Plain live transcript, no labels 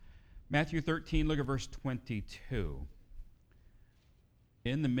Matthew 13, look at verse 22.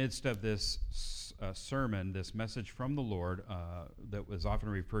 In the midst of this sermon, this message from the Lord that was often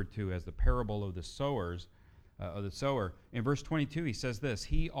referred to as the parable of the sower, in verse 22 he says this,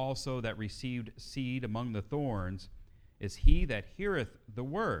 "He also that received seed among the thorns is he that heareth the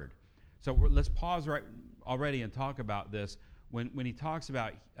word." So let's pause right already and talk about this. When he talks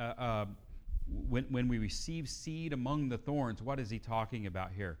about when we receive seed among the thorns, what is he talking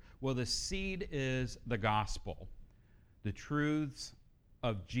about here? Well, the seed is the gospel, the truths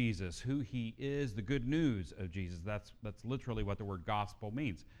of Jesus, who he is, the good news of Jesus. That's literally what the word gospel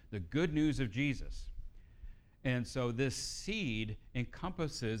means, the good news of Jesus. And so this seed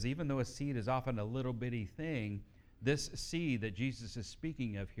encompasses, even though a seed is often a little bitty thing, this seed that Jesus is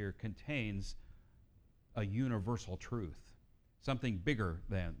speaking of here contains a universal truth, something bigger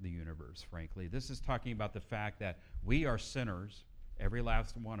than the universe, frankly. This is talking about the fact that we are sinners, every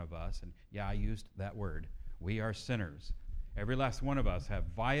last one of us, and yeah, I used that word. We are sinners. Every last one of us have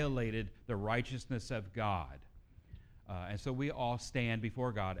violated the righteousness of God. And so we all stand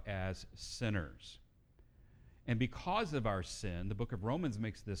before God as sinners. And because of our sin, the book of Romans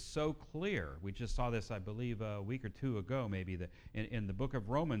makes this so clear. We just saw this, I believe, a week or two ago, maybe, that in the book of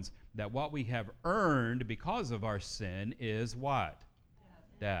Romans, that what we have earned because of our sin is what?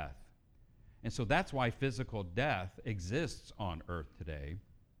 Death. And so that's why physical death exists on earth today.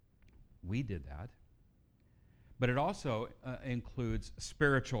 We did that. But it also includes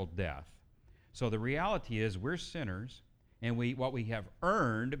spiritual death. So the reality is we're sinners, and what we have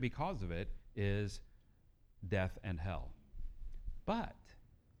earned because of it is death and hell. But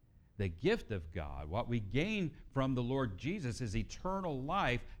the gift of God, what we gain from the Lord Jesus, is eternal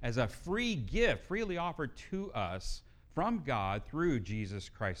life as a free gift, freely offered to us from God through Jesus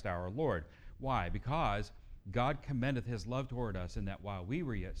Christ our Lord. Why? Because God commendeth his love toward us in that while we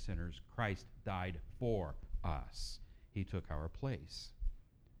were yet sinners, Christ died for us. He took our place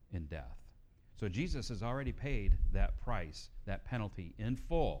in death. So Jesus has already paid that price, that penalty in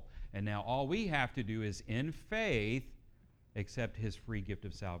full. And now all we have to do is, in faith, accept his free gift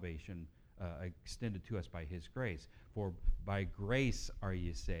of salvation extended to us by his grace. For by grace are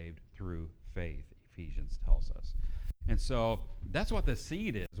ye saved through faith, Ephesians tells us. And so that's what the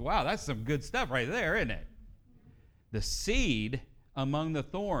seed is. Wow, that's some good stuff right there, isn't it? The seed among the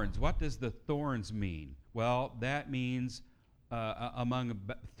thorns. What does the thorns mean? Well, that means among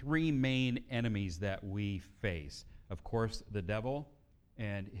three main enemies that we face. Of course, the devil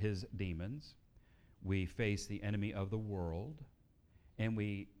and his demons. We face the enemy of the world, and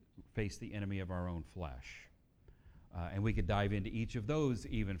we face the enemy of our own flesh. And we could dive into each of those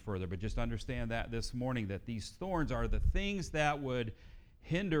even further, but just understand that this morning, that these thorns are the things that would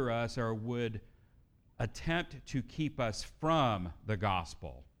hinder us or would attempt to keep us from the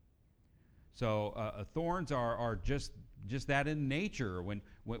gospel. So thorns are just that in nature.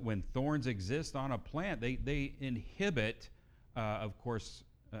 When thorns exist on a plant, they inhibit, of course,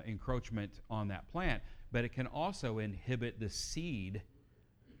 encroachment on that plant, but it can also inhibit the seed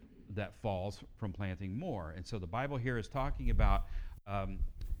that falls from planting more. And so the Bible here is talking about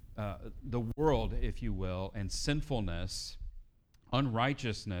the world, if you will, and sinfulness,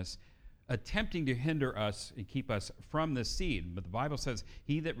 unrighteousness, attempting to hinder us and keep us from the seed. But the Bible says,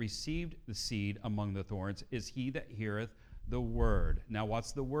 he that received the seed among the thorns is he that heareth the word. Now,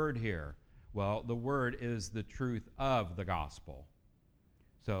 what's the word here? Well, the word is the truth of the gospel.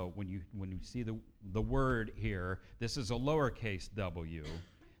 So when you see the word here, this is a lowercase w.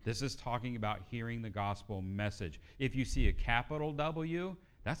 This is talking about hearing the gospel message. If you see a capital W,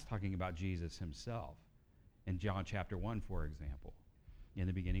 that's talking about Jesus himself. In John chapter 1, for example, in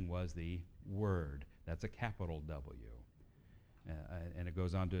the beginning was the Word. That's a capital W. And it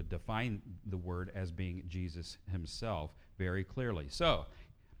goes on to define the Word as being Jesus himself very clearly. So,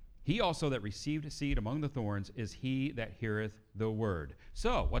 he also that received seed among the thorns is he that heareth the Word.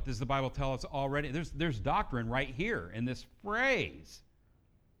 So, what does the Bible tell us already? There's doctrine right here in this phrase.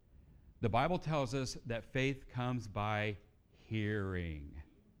 The Bible tells us that faith comes by hearing,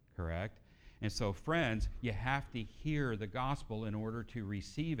 correct? And so, friends, you have to hear the gospel in order to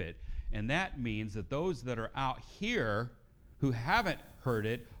receive it. And that means that those that are out here who haven't heard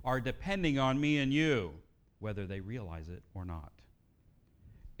it are depending on me and you, whether they realize it or not.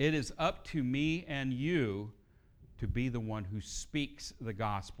 It is up to me and you to be the one who speaks the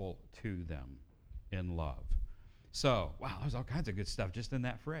gospel to them in love. So, wow, there's all kinds of good stuff just in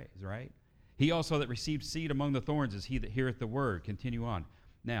that phrase, right? He also that received seed among the thorns is he that heareth the word. Continue on.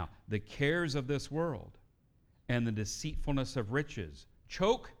 Now, the cares of this world and the deceitfulness of riches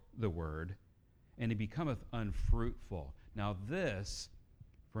choke the word, and it becometh unfruitful. Now this,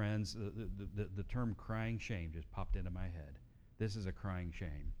 Friends, the term crying shame just popped into my head. This is a crying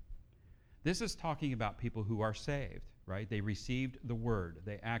shame. This is talking about people who are saved, right? They received the word.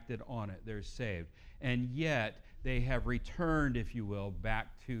 They acted on it. They're saved. And yet, they have returned, if you will, back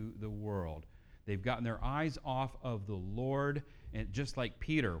to the world. They've gotten their eyes off of the Lord, and just like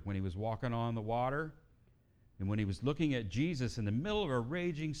Peter when he was walking on the water, and when he was looking at Jesus in the middle of a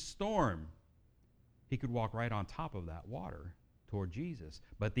raging storm, he could walk right on top of that water toward Jesus.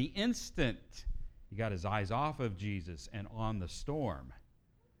 But the instant he got his eyes off of Jesus and on the storm,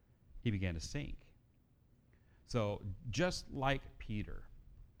 he began to sink. So just like Peter,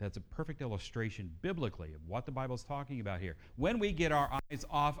 that's a perfect illustration biblically of what the Bible's talking about here. When we get our eyes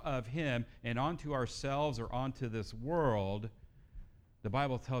off of him and onto ourselves or onto this world, the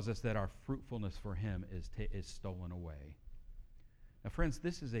Bible tells us that our fruitfulness for him is stolen away. Now, friends,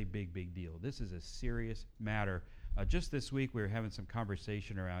 this is a big, big deal. This is a serious matter. Just this week, we were having some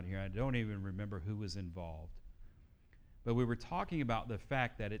conversation around here. I don't even remember who was involved. But we were talking about the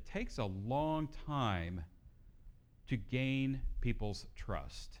fact that it takes a long time to gain people's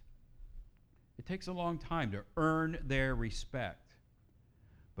trust. It takes a long time to earn their respect.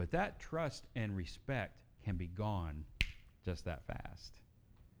 But that trust and respect can be gone just that fast.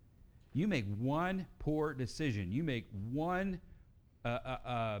 You make one poor decision. You make one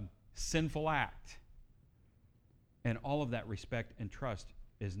sinful act, and all of that respect and trust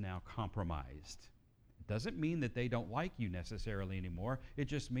is now compromised. It doesn't mean that they don't like you necessarily anymore. It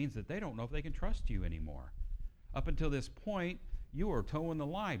just means that they don't know if they can trust you anymore. Up until this point, you were towing the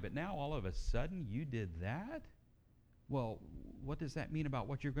line, but now all of a sudden you did that? Well, what does that mean about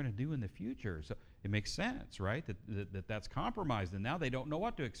what you're going to do in the future? So it makes sense, right? That's compromised, and now they don't know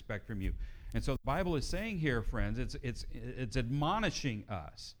what to expect from you. And so the Bible is saying here, friends, it's admonishing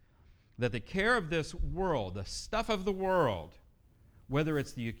us that the care of this world, the stuff of the world, whether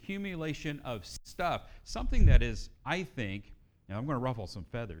it's the accumulation of stuff, something that is, I think, and I'm going to ruffle some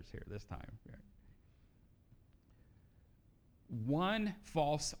feathers here this time. One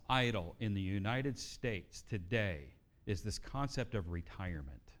false idol in the United States today is this concept of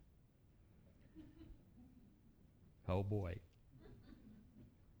retirement. Oh boy.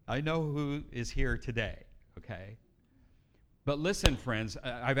 I know who is here today, okay? But listen, friends,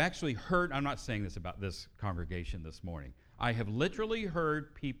 I've actually heard, I'm not saying this about this congregation this morning. I have literally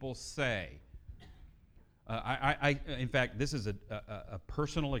heard people say, in fact, this is a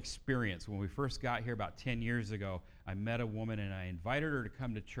personal experience. When we first got here about 10 years ago, I met a woman and I invited her to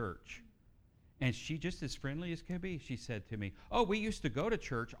come to church. And she, just as friendly as could be, she said to me, "Oh, we used to go to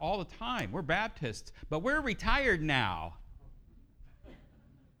church all the time. We're Baptists, but we're retired now."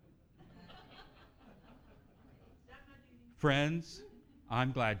 Friends,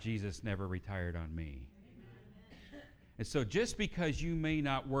 I'm glad Jesus never retired on me. And so just because you may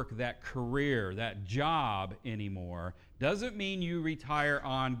not work that career, that job anymore, doesn't mean you retire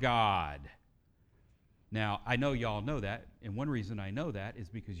on God. Now, I know y'all know that, and one reason I know that is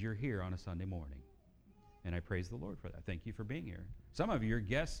because you're here on a Sunday morning. And I praise the Lord for that. Thank you for being here. Some of you are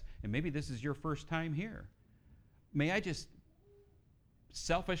guests, and maybe this is your first time here. May I just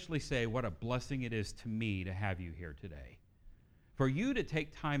selfishly say what a blessing it is to me to have you here today. For you to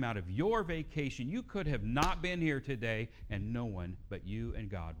take time out of your vacation, you could have not been here today, and no one but you and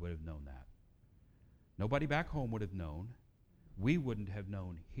God would have known that. Nobody back home would have known. We wouldn't have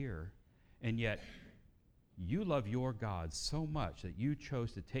known here. And yet, you love your God so much that you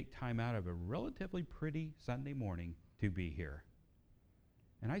chose to take time out of a relatively pretty Sunday morning to be here.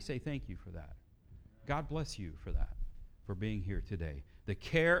 And I say thank you for that. God bless you for that, for being here today. The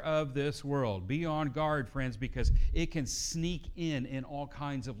care of this world. Be on guard, friends, because it can sneak in all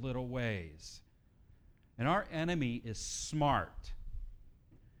kinds of little ways. And our enemy is smart.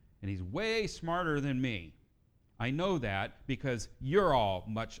 And he's way smarter than me. I know that because you're all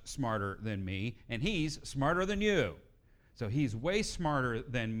much smarter than me, and he's smarter than you. So he's way smarter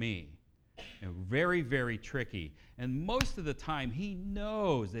than me. And very, very tricky. And most of the time, he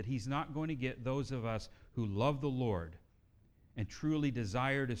knows that he's not going to get those of us who love the Lord and truly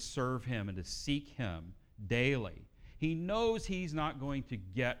desire to serve him and to seek him daily. He knows he's not going to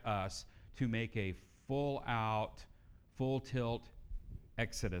get us to make a full-out, full-tilt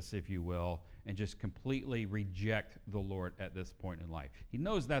exodus, if you will, and just completely reject the Lord at this point in life. He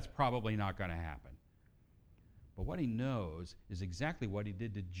knows that's probably not going to happen. But what he knows is exactly what he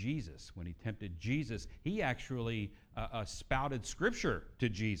did to Jesus when he tempted Jesus. He actually spouted Scripture to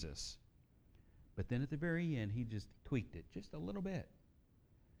Jesus. But then at the very end, he just tweaked it just a little bit.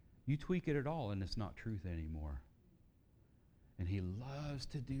 You tweak it at all, and it's not truth anymore. And he loves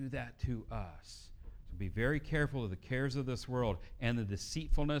to do that to us. So be very careful of the cares of this world and the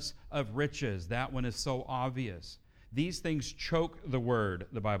deceitfulness of riches. That one is so obvious. These things choke the word,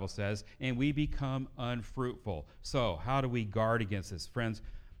 the Bible says, and we become unfruitful. So how do we guard against this? Friends,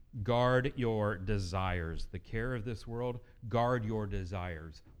 guard your desires. The care of this world, guard your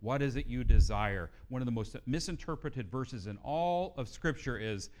desires. What is it you desire? One of the most misinterpreted verses in all of Scripture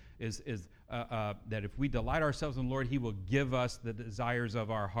is that if we delight ourselves in the Lord, He will give us the desires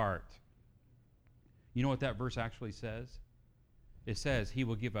of our heart. You know what that verse actually says? It says He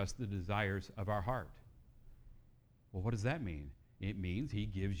will give us the desires of our heart. Well, what does that mean? It means He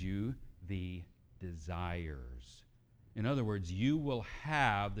gives you the desires. In other words, you will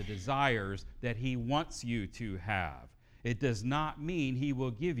have the desires that He wants you to have. It does not mean He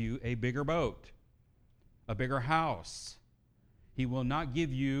will give you a bigger boat, a bigger house. He will not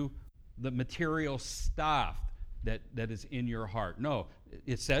give you the material stuff that is in your heart. No,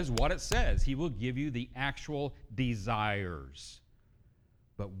 it says what it says. He will give you the actual desires.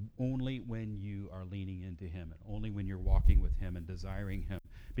 But only when you are leaning into Him, and only when you're walking with Him and desiring Him.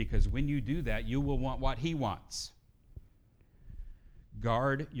 Because when you do that, you will want what He wants.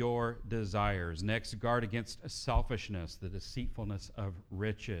 Guard your desires. Next, guard against selfishness, the deceitfulness of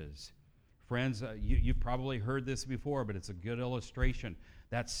riches. Friends, you've probably heard this before, but it's a good illustration.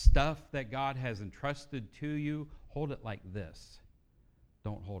 That stuff that God has entrusted to you, hold it like this.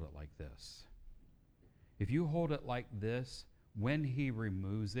 Don't hold it like this. If you hold it like this, when He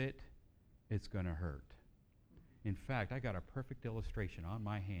removes it, it's going to hurt. In fact, I got a perfect illustration on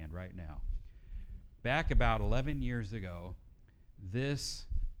my hand right now. Back about 11 years ago, this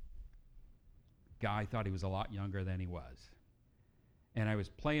guy thought he was a lot younger than he was. And I was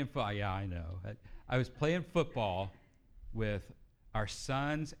playing football. Yeah, I know. I was playing football with our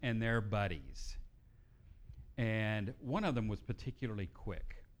sons and their buddies. And one of them was particularly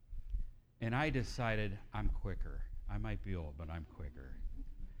quick. And I decided, I'm quicker. I might be old, but I'm quicker.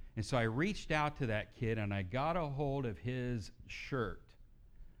 And so I reached out to that kid, and I got a hold of his shirt.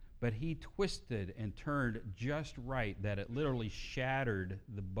 But he twisted and turned just right that it literally shattered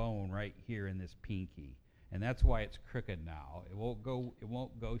the bone right here in this pinky. And that's why it's crooked now. It won't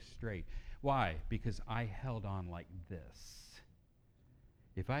go straight. Why? Because I held on like this.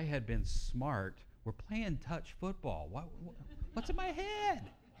 If I had been smart, we're playing touch football. What's in my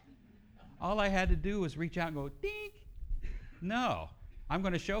head? All I had to do was reach out and go, dink. No, I'm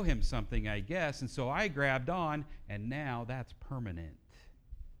going to show him something, I guess. And so I grabbed on, and now that's permanent.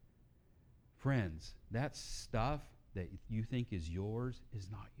 Friends, that stuff that you think is yours is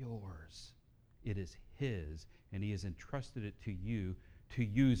not yours. It is His, and He has entrusted it to you to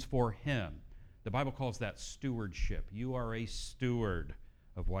use for Him. The Bible calls that stewardship. You are a steward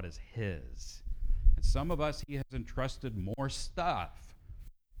of what is His. And some of us, He has entrusted more stuff.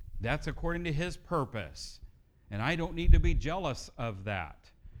 That's according to His purpose. And I don't need to be jealous of that.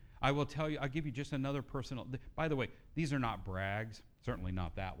 I will tell you, I'll give you just another personal. By the way, these are not brags. Certainly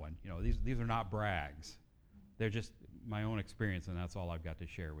not that one. You know, these are not brags. They're just my own experience, and that's all I've got to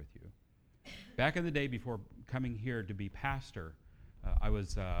share with you. Back in the day before coming here to be pastor, I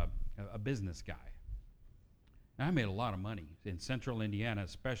was a business guy. And I made a lot of money in central Indiana,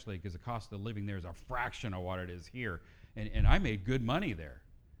 especially because the cost of living there is a fraction of what it is here. And I made good money there.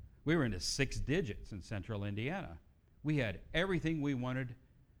 We were into 6 digits in central Indiana. We had everything we wanted.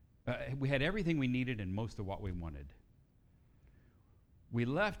 We had everything we needed and most of what we wanted. We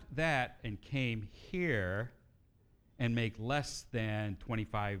left that and came here and make less than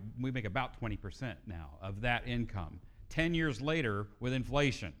 25, we make about 20% now of that income. 10 years later with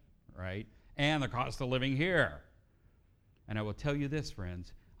inflation, right? And the cost of living here. And I will tell you this,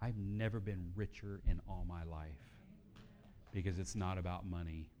 friends, I've never been richer in all my life because it's not about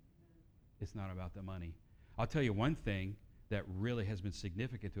money. It's not about the money. I'll tell you one thing that really has been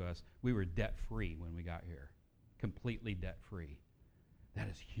significant to us. We were debt-free when we got here, completely debt-free. That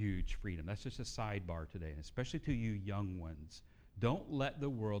is huge freedom. That's just a sidebar today, and especially to you young ones. Don't let the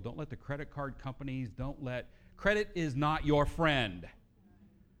world, don't let the credit card companies, credit is not your friend.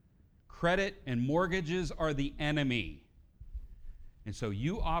 Credit and mortgages are the enemy. And so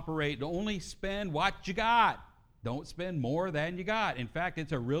you operate, only spend what you got. Don't spend more than you got. In fact,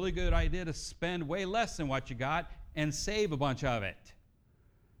 it's a really good idea to spend way less than what you got and save a bunch of it.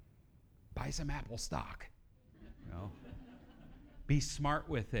 Buy some Apple stock. You know? Be smart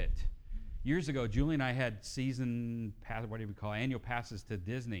with it. Years ago, Julie and I had season pass, what do we call it, annual passes to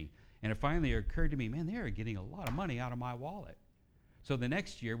Disney. And it finally occurred to me, man, they are getting a lot of money out of my wallet. So the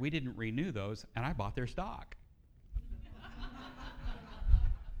next year, we didn't renew those, and I bought their stock.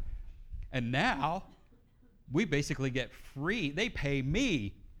 And now, we basically get free. They pay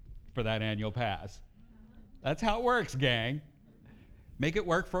me for that annual pass. That's how it works, gang. Make it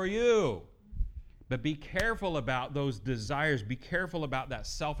work for you. But be careful about those desires. Be careful about that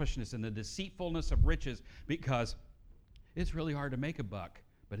selfishness and the deceitfulness of riches, because it's really hard to make a buck,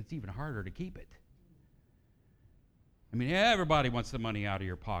 but it's even harder to keep it. I mean, everybody wants the money out of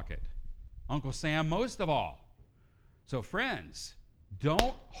your pocket. Uncle Sam most of all. So friends,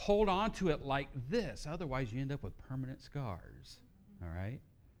 don't hold on to it like this. Otherwise, you end up with permanent scars. All right?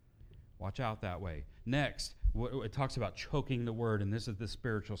 Watch out that way. Next, it talks about choking the word, and this is the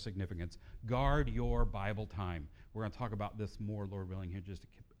spiritual significance. Guard your Bible time. We're going to talk about this more, Lord willing, here in just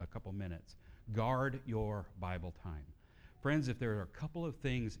a couple minutes. Guard your Bible time. Friends, if there are a couple of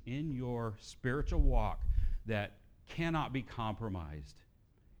things in your spiritual walk that cannot be compromised,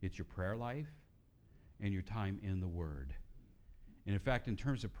 it's your prayer life and your time in the Word. And in fact, in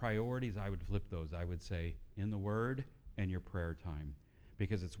terms of priorities, I would flip those. I would say in the Word and your prayer time.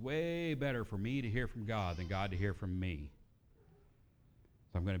 Because it's way better for me to hear from God than God to hear from me.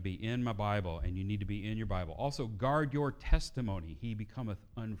 So I'm going to be in my Bible, and you need to be in your Bible. Also, guard your testimony. He becometh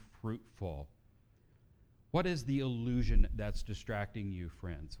unfruitful. What is the illusion that's distracting you,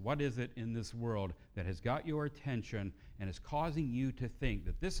 friends? What is it in this world that has got your attention and is causing you to think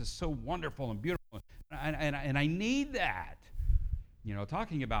that this is so wonderful and beautiful, and I need that? You know,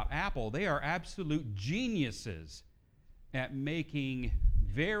 talking about Apple, they are absolute geniuses at making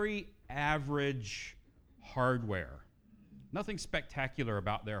very average hardware. Nothing spectacular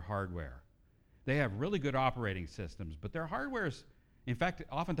about their hardware. They have really good operating systems, but their hardware's, in fact,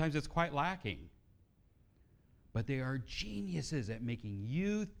 oftentimes it's quite lacking. But they are geniuses at making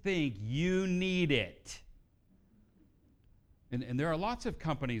you think you need it. And there are lots of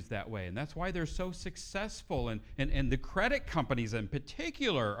companies that way, and that's why they're so successful. And the credit companies in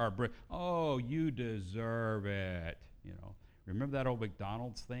particular are, oh, you deserve it. You know, remember that old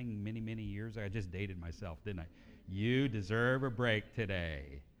McDonald's thing many, many years ago? I just dated myself, didn't I? You deserve a break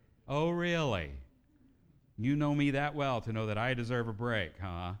today. Oh, really? You know me that well to know that I deserve a break,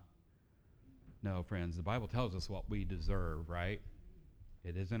 huh? No, friends, the Bible tells us what we deserve, right?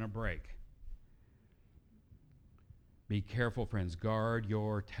 It isn't a break. Be careful, friends. Guard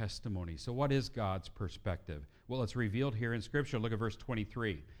your testimony. So what is God's perspective? Well, it's revealed here in Scripture. Look at verse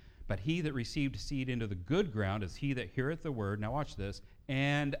 23. But he that received seed into the good ground is he that heareth the word, now watch this,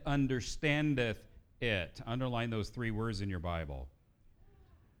 and understandeth it. Underline those three words in your Bible.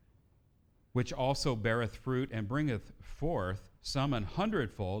 Which also beareth fruit and bringeth forth some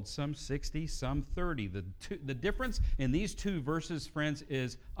 100-fold, some 60, some 30. The difference in these two verses, friends,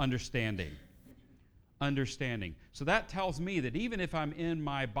 is understanding. Understanding. So that tells me that even if I'm in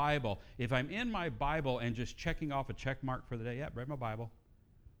my Bible, and just checking off a check mark for the day, read my Bible,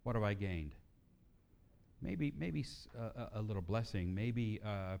 what have I gained? Maybe a little blessing, maybe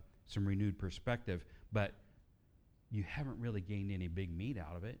some renewed perspective, but you haven't really gained any big meat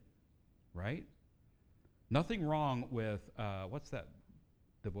out of it, right? Nothing wrong with, what's that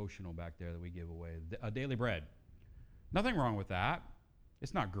devotional back there that we give away? Daily Bread. Nothing wrong with that.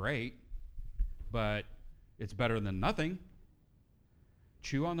 It's not great, but it's better than nothing.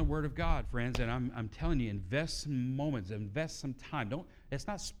 Chew on the Word of God, friends, and I'm telling you, invest some moments, invest some time. It's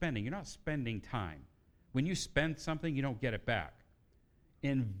not spending. You're not spending time. When you spend something, you don't get it back.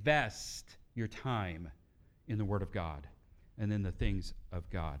 Invest your time in the Word of God and in the things of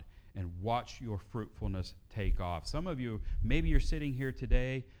God, and watch your fruitfulness take off. Some of you, maybe you're sitting here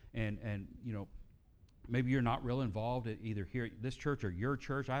today, and you know, maybe you're not real involved at either here at this church or your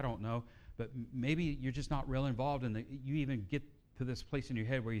church. I don't know, but maybe you're just not real involved, and you even get to this place in your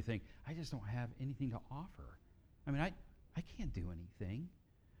head where you think, I just don't have anything to offer. I mean, I can't do anything.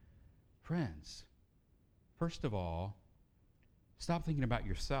 Friends, first of all, stop thinking about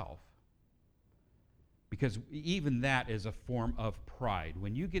yourself, because even that is a form of pride.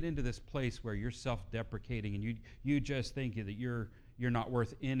 When you get into this place where you're self-deprecating and you just think that you're not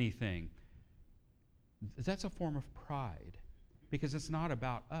worth anything, that's a form of pride, because it's not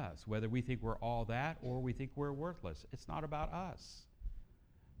about us, whether we think we're all that or we think we're worthless. It's not about us.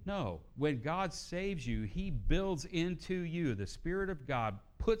 No, when God saves you, He builds into you, the Spirit of God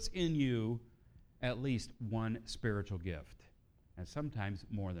puts in you at least one spiritual gift, and sometimes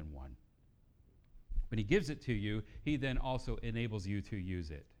more than one. When He gives it to you, He then also enables you to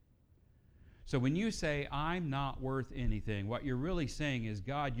use it. So when you say, I'm not worth anything, what you're really saying is,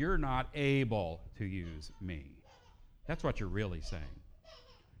 God, you're not able to use me. That's what you're really saying.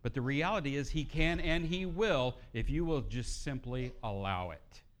 But the reality is He can and He will if you will just simply allow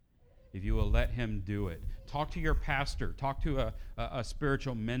it. If you will let Him do it. Talk to your pastor. Talk to a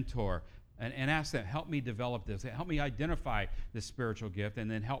spiritual mentor. and ask them, help me develop this, help me identify this spiritual gift, and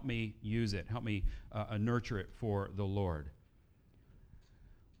then help me use it, help me nurture it for the Lord.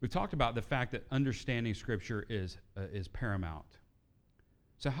 We talked about the fact that understanding Scripture is paramount.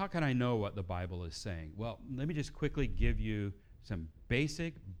 So how can I know what the Bible is saying? Well, let me just quickly give you some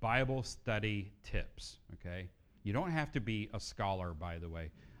basic Bible study tips, okay? You don't have to be a scholar, by the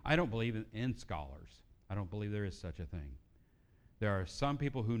way. I don't believe in scholars. I don't believe there is such a thing. There are some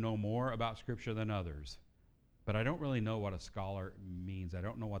people who know more about Scripture than others, but I don't really know what a scholar means. I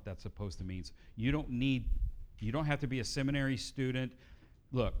don't know what that's supposed to mean. You don't have to be a seminary student.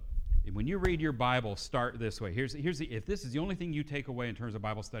 Look, when you read your Bible, start this way. If this is the only thing you take away in terms of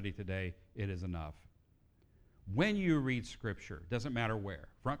Bible study today, it is enough. When you read Scripture, doesn't matter where,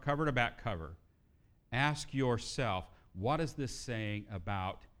 front cover to back cover, ask yourself, what is this saying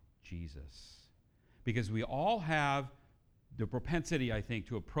about Jesus? Because we all have the propensity, I think,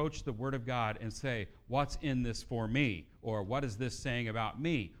 to approach the Word of God and say, what's in this for me? Or what is this saying about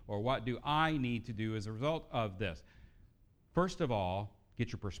me? Or what do I need to do as a result of this? First of all,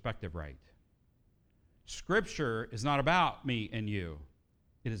 get your perspective right. Scripture is not about me and you.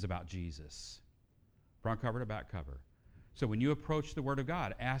 It is about Jesus. Front cover to back cover. So when you approach the Word of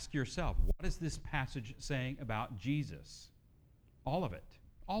God, ask yourself, what is this passage saying about Jesus? All of it.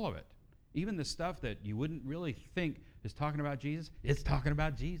 All of it. Even the stuff that you wouldn't really think is talking about Jesus, it's talking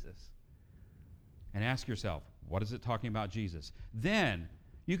about Jesus. And ask yourself, what is it talking about Jesus? Then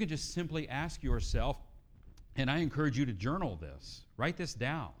you can just simply ask yourself, and I encourage you to journal this. Write this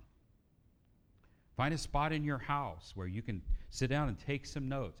down. Find a spot in your house where you can sit down and take some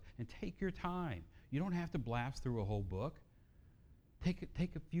notes. And take your time. You don't have to blast through a whole book. Take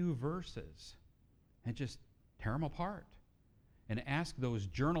a few verses and just tear them apart. And ask those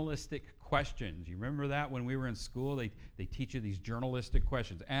journalistic questions. You remember that when we were in school? They teach you these journalistic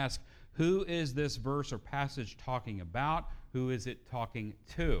questions. Ask, who is this verse or passage talking about? Who is it talking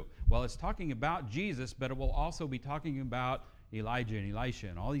to? Well, it's talking about Jesus, but it will also be talking about Elijah and Elisha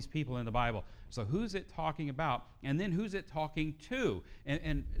and all these people in the Bible. So who's it talking about? And then who's it talking to?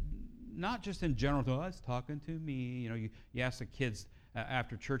 And not just in general, oh, it's talking to me. You know, you ask the kids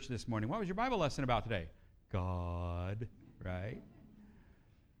after church this morning, what was your Bible lesson about today? God, right?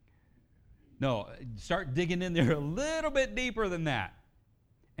 No, start digging in there a little bit deeper than that.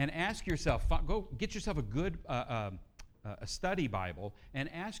 And ask yourself, go get yourself a good a study Bible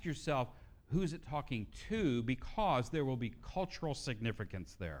and ask yourself, who's it talking to? Because there will be cultural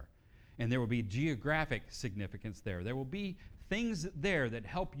significance there. And there will be geographic significance there. There will be things there that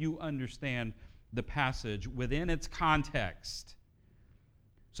help you understand the passage within its context.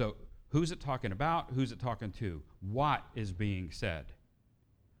 So, who's it talking about? Who's it talking to? What is being said?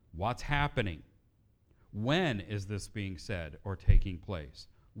 What's happening? When is this being said or taking place?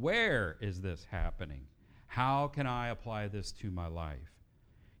 Where is this happening? How can I apply this to my life?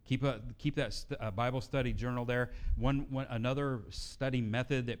 Keep that Bible study journal there. Another study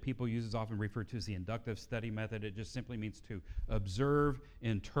method that people use is often referred to as the inductive study method. It just simply means to observe,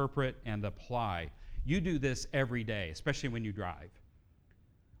 interpret, and apply. You do this every day, especially when you drive.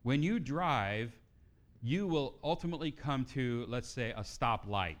 When you drive, you will ultimately come to, let's say, a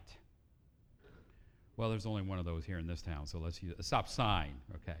stoplight. Well, there's only one of those here in this town, so let's use a stop sign,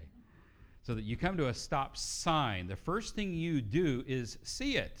 okay? So that you come to a stop sign, the first thing you do is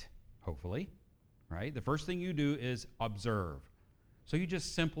see it, hopefully, right? The first thing you do is observe. So you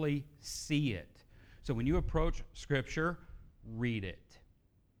just simply see it. So when you approach Scripture, read it.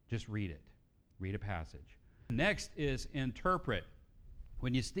 Just read it. Read a passage. Next is interpret.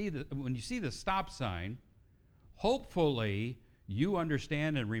 When you see the stop sign, hopefully you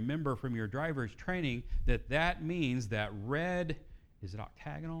understand and remember from your driver's training that means that red, is it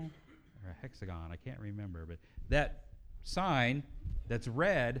octagonal or a hexagon? I can't remember, but that sign that's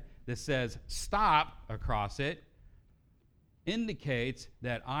red that says stop across it indicates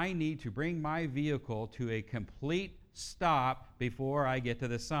that I need to bring my vehicle to a complete stop before I get to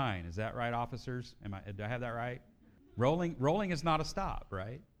the sign. Is that right, officers? Do I have that right? Rolling is not a stop,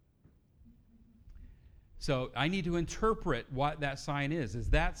 right? So I need to interpret what that sign is. Is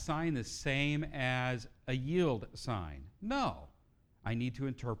that sign the same as a yield sign? No. I need to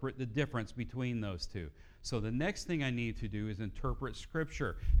interpret the difference between those two. So the next thing I need to do is interpret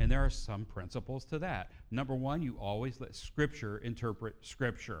Scripture. And there are some principles to that. Number one, you always let Scripture interpret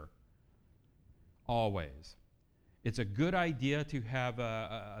Scripture. Always. It's a good idea to have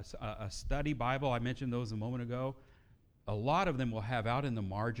a study Bible. I mentioned those a moment ago. A lot of them will have out in the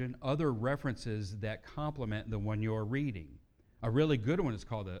margin other references that complement the one you're reading. A really good one is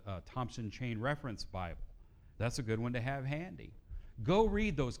called a Thompson Chain Reference Bible. That's a good one to have handy. Go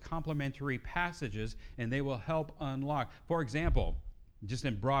read those complementary passages, and they will help unlock. For example, just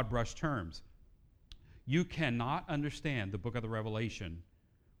in broad brush terms, you cannot understand the book of the Revelation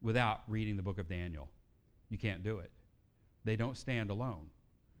without reading the book of Daniel. You can't do it. They don't stand alone.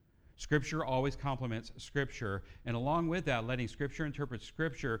 Scripture always complements Scripture, and along with that, letting Scripture interpret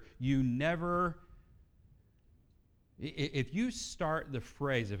Scripture, you never... If you start the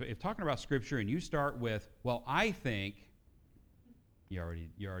phrase, if talking about Scripture and you start with, well, I think, you're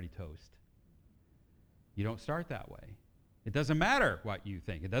already toast. You don't start that way. It doesn't matter what you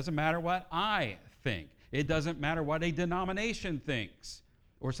think. It doesn't matter what I think. It doesn't matter what a denomination thinks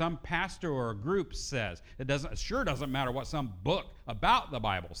or some pastor or a group says. It sure doesn't matter what some book about the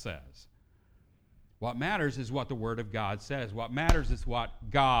Bible says. What matters is what the Word of God says. What matters is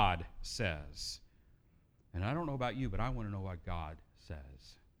what God says. And I don't know about you, but I want to know what God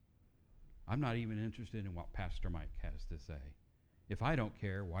says. I'm not even interested in what Pastor Mike has to say. If I don't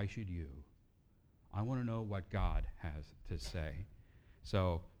care, why should you? I want to know what God has to say.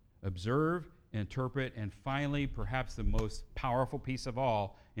 So observe, interpret, and finally, perhaps the most powerful piece of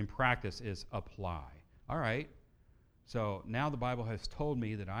all in practice is apply. All right. So now the Bible has told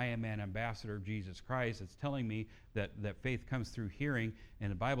me that I am an ambassador of Jesus Christ. It's telling me that faith comes through hearing, and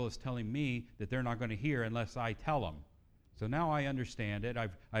the Bible is telling me that they're not going to hear unless I tell them. So now I understand it.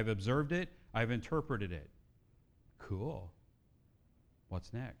 I've observed it. I've interpreted it. Cool.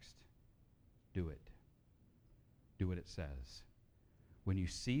 What's next? Do it. Do what it says. When you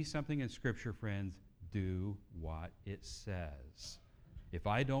see something in Scripture, friends, do what it says. If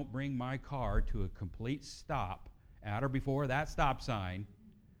I don't bring my car to a complete stop at or before that stop sign,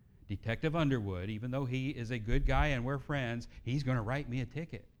 Detective Underwood, even though he is a good guy and we're friends, he's going to write me a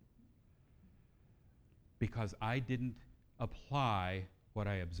ticket because I didn't apply what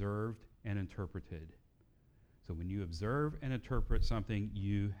I observed and interpreted. So when you observe and interpret something,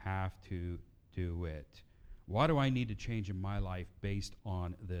 you have to do it. What do I need to change in my life based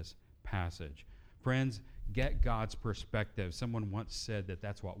on this passage? Friends, get God's perspective. Someone once said that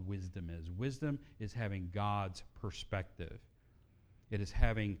that's what wisdom is. Wisdom is having God's perspective. It is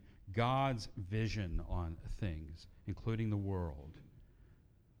having God's vision on things, including the world.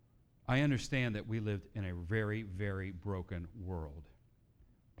 I understand that we lived in a very, very broken world.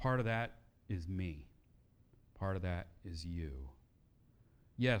 Part of that is me. Part of that is you.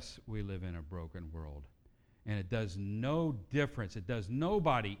 Yes, we live in a broken world. And it does no difference. It does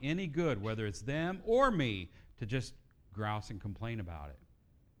nobody any good, whether it's them or me, to just grouse and complain about it.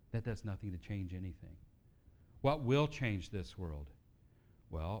 That does nothing to change anything. What will change this world?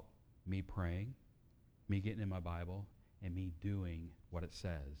 Well, me praying, me getting in my Bible, and me doing what it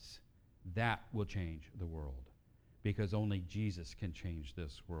says. That will change the world. Because only Jesus can change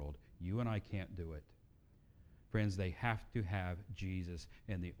this world. You and I can't do it. Friends, they have to have Jesus,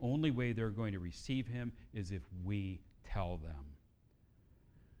 and the only way they're going to receive him is if we tell them.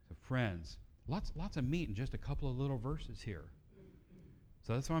 So friends, lots of meat in just a couple of little verses here.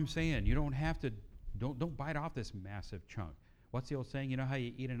 So that's what I'm saying. You don't have to, don't bite off this massive chunk. What's the old saying? You know how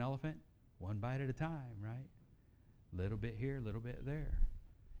you eat an elephant? One bite at a time, right? Little bit here, little bit there.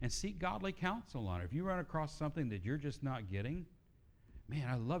 And seek godly counsel on it. If you run across something that you're just not getting, man,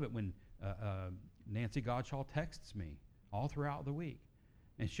 I love it when Nancy Godshaw texts me all throughout the week.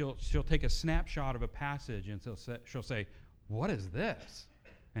 And she'll take a snapshot of a passage and she'll say, what is this?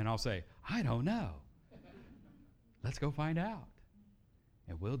 And I'll say, I don't know. Let's go find out.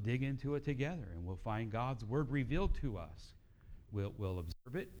 And we'll dig into it together and we'll find God's word revealed to us. We'll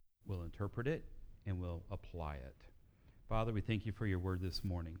observe it, we'll interpret it, and we'll apply it. Father, we thank you for your word this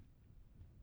morning.